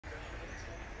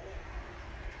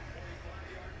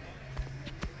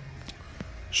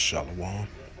Shalom.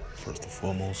 First and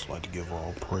foremost, I'd like to give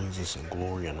all praises and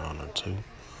glory and honor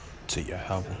to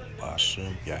Yahweh,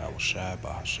 Bahashem, Yahweh Shai,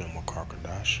 Bahashem,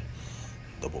 Makarkadash.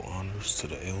 Double honors to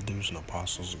the elders and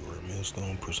apostles of Great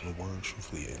Millstone, preaching the word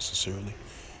truthfully and sincerely.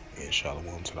 And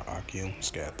shalom to the Akim,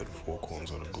 scattered through the four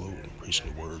corners of the globe,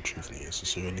 preaching the word truthfully and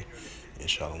sincerely. And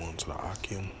shalom to the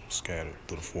Akim, scattered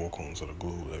through the four corners of the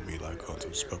globe, that be like unto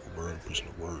the speckled bird, preaching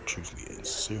the word truthfully and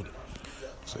sincerely.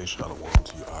 Say shalom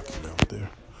to you Akim out there.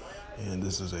 And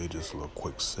this is just a little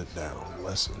quick sit-down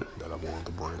lesson that I wanted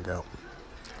to bring out.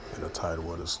 And the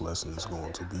title of this lesson is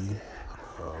going to be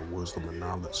Wisdom and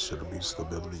Knowledge Should Be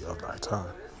Stability of Thy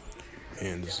Time.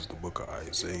 And this is the book of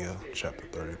Isaiah, chapter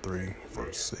 33,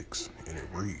 verse 6. And it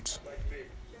reads,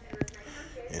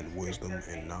 And wisdom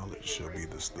and knowledge shall be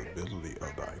the stability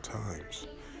of thy times,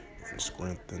 and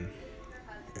strength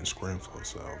for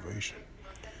salvation.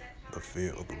 The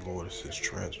fear of the Lord is his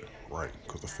treasure, right?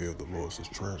 Because the fear of the Lord is his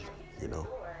treasure, you know.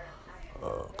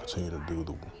 Continue to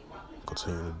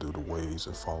do the ways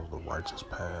and follow the righteous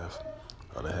path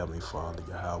of the Heavenly Father,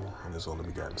 Yahweh, and his only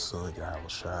begotten Son, Yahweh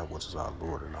Shai, which is our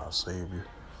Lord and our Savior,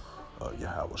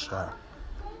 Yahweh Shai.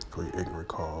 For you ignorant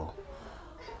call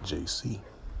JC,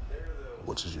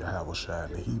 which is Yahweh Shai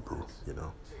in the Hebrew, you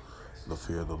know. The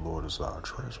fear of the Lord is our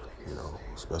treasure, you know,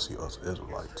 especially us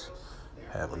Israelites,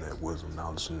 having that wisdom,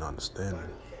 knowledge, and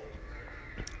understanding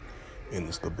in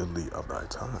the stability of thy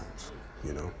times,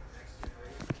 you know.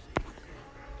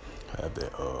 Have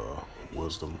that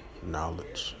wisdom,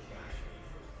 knowledge,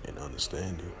 and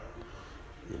understanding,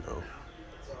 you know,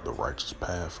 the righteous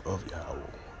path of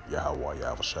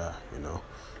Yahweh Shai, you know,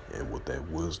 and with that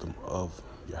wisdom of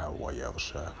Yahweh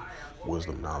Shai,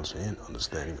 wisdom, knowledge, and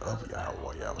understanding of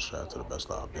Yahweh Shai to the best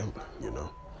of our ability, you know,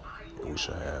 and we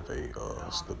should have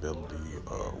a stability,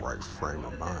 right frame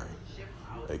of mind,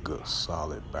 a good,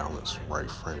 solid, balanced, right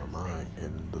frame of mind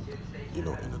in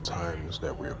the times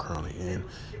that we are currently in,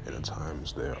 and the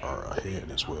times that are ahead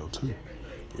as well too.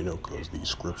 You know, because these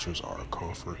scriptures are a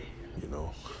comfort. You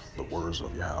know, the words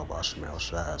of Yahweh Shemel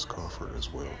Shai is comfort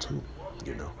as well too.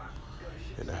 You know,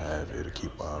 and to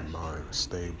keep our mind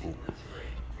stable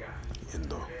in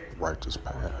the righteous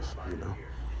path. You know,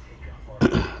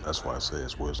 that's why it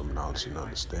says wisdom, knowledge, and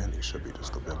understanding should be the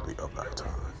stability of thy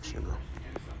times. You know.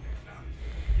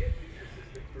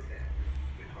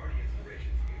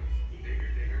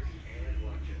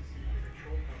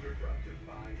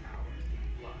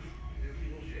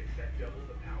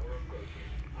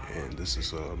 And this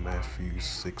is Matthew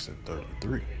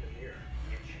 6:33.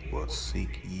 But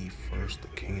seek ye first the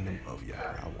kingdom of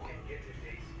Yahweh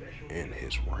and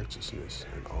his righteousness,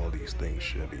 and all these things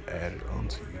shall be added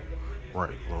unto you.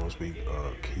 Right, as long as we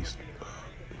keep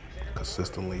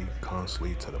consistently,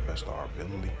 constantly, to the best of our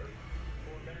ability,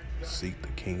 seek the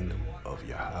kingdom of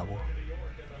Yahweh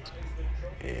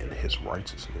and his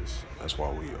righteousness. That's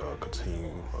why we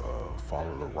continue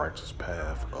follow the righteous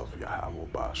path of Yahweh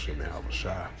by Shem Yahweh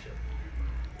Shai,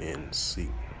 and seek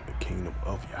the kingdom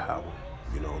of Yahweh,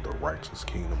 you know, the righteous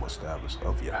kingdom established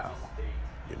of Yahweh,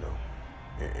 you know,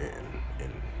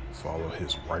 and follow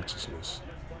his righteousness,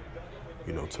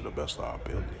 you know, to the best of our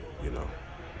ability, you know,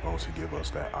 as long as he give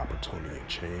us that opportunity and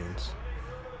chance,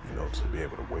 you know, to be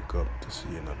able to wake up to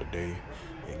see another day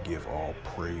and give all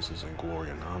praises and glory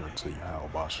and honor to Yahweh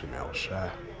Bashem El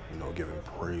Shai, you know, giving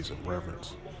praise and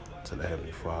reverence to the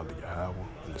Heavenly Father Yahweh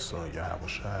and the Son Yahweh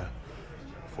Shai,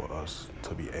 for us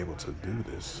to be able to do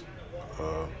this,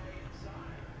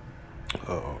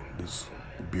 this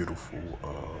beautiful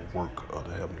work of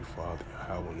the Heavenly Father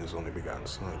Yahweh and his only begotten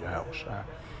Son Yahweh Shai,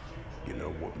 you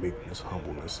know, with meekness,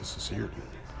 humbleness, and sincerity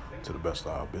to the best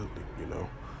of our ability, you know.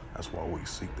 That's why we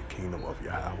seek the kingdom of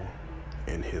Yahweh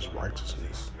and his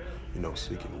righteousness, you know,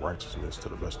 seeking righteousness to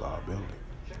the best of our ability,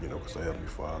 you know, because the Heavenly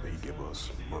Father, he give us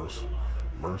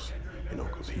mercy, you know,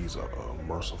 because he's a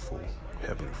merciful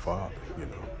Heavenly Father, you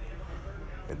know.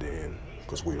 And then,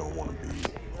 because we don't want to be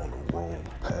on the wrong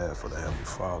path for the Heavenly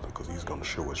Father, because he's going to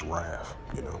show his wrath,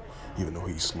 you know, even though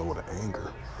he's slow to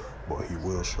anger, but he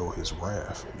will show his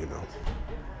wrath, you know.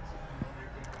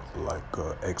 Like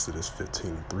Exodus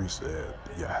 15:3 said,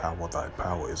 Yahweh thy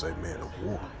power is a man of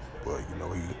war. But, you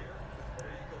know,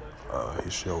 he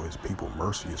show his people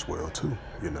mercy as well too,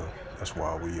 you know. That's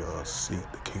why we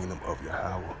seek the kingdom of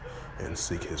Yahweh and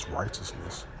seek his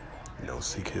righteousness, you know,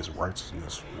 seek his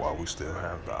righteousness while we still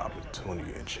have the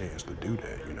opportunity and chance to do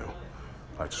that, you know.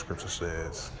 Like the scripture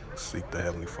says, seek the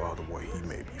Heavenly Father where he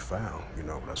may be found, you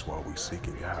know. That's why we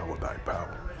seeking Yahweh thy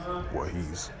power, where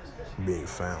he's being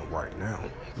found right now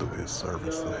through his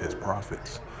servants, through his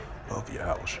prophets of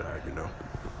Yahweh Shai, you know.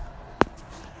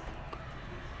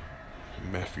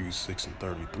 Matthew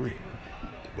 6:33.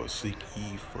 But seek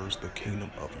ye first the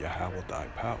kingdom of Yahweh thy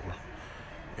power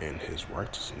and his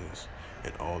righteousness,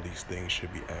 and all these things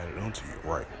should be added unto you.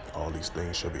 Right. All these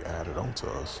things should be added unto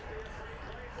us.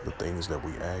 The things that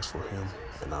we ask for him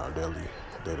in our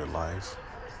daily life.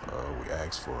 We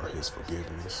ask for his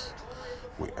forgiveness.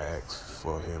 We ask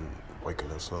for him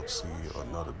waking us up, see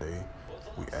another day.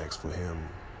 We ask for him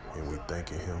and we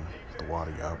thanking him, the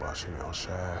water Yahweh Shem El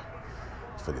Shai,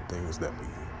 for the things that we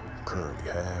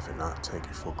currently have and not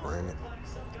taking for granted,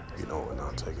 and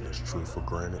not taking his truth for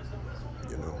granted,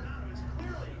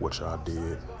 which I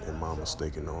did, and my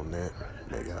mistaken on that.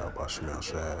 May Yahweh Shem El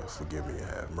Shai forgive me and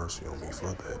have mercy on me for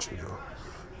that,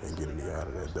 and getting me out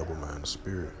of that double-minded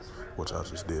spirit, which I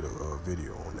just did a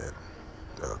video on that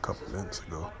a couple minutes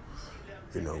ago.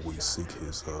 We seek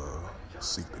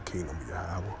the kingdom of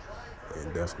Yahweh,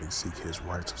 and definitely seek his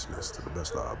righteousness to the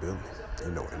best of our ability,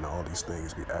 and all these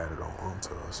things be added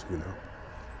onto us, and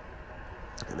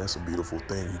that's a beautiful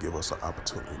thing. He give us an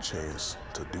opportunity, chance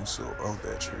to do so of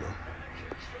that,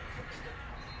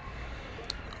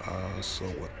 So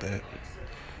with that,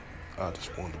 I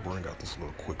just wanted to bring out this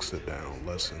little quick sit-down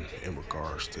lesson in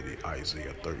regards to the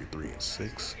Isaiah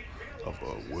 33:6 of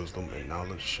wisdom and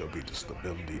knowledge shall be the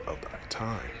stability of thy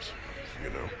times,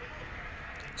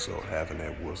 So having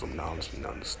that wisdom, knowledge, and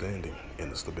understanding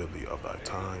in the stability of thy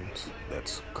times,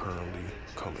 that's currently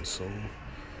coming soon,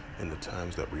 in the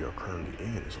times that we are currently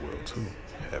in as well too.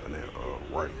 Having that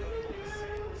right,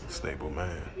 stable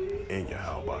mind in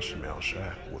Yahweh Shem El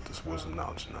Shai with this wisdom,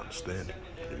 knowledge, and understanding.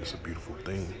 And it's a beautiful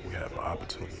thing. We have an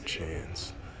opportunity,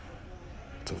 chance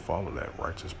to follow that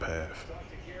righteous path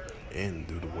and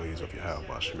do the ways of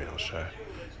Yahweh Shem El Shai.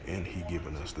 And he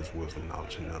giving us this wisdom,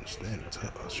 knowledge, and understanding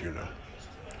to us,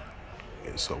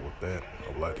 And so with that, I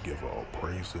would like to give all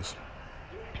praises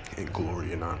and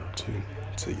glory and honor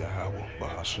to Yahweh,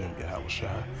 Bahashem, Yahweh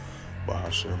Shai,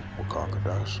 Bahashem,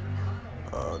 Wakakadash.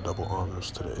 Double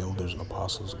honors to the elders and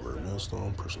apostles of Great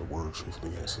Millstone, preaching the word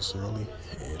truthfully and sincerely.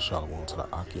 And shalom to the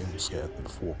Akim, scattered through the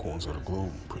four corners of the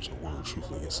globe, preaching the word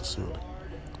truthfully and sincerely.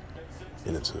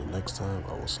 And until next time,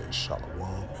 I will say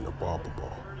shalom and a bar.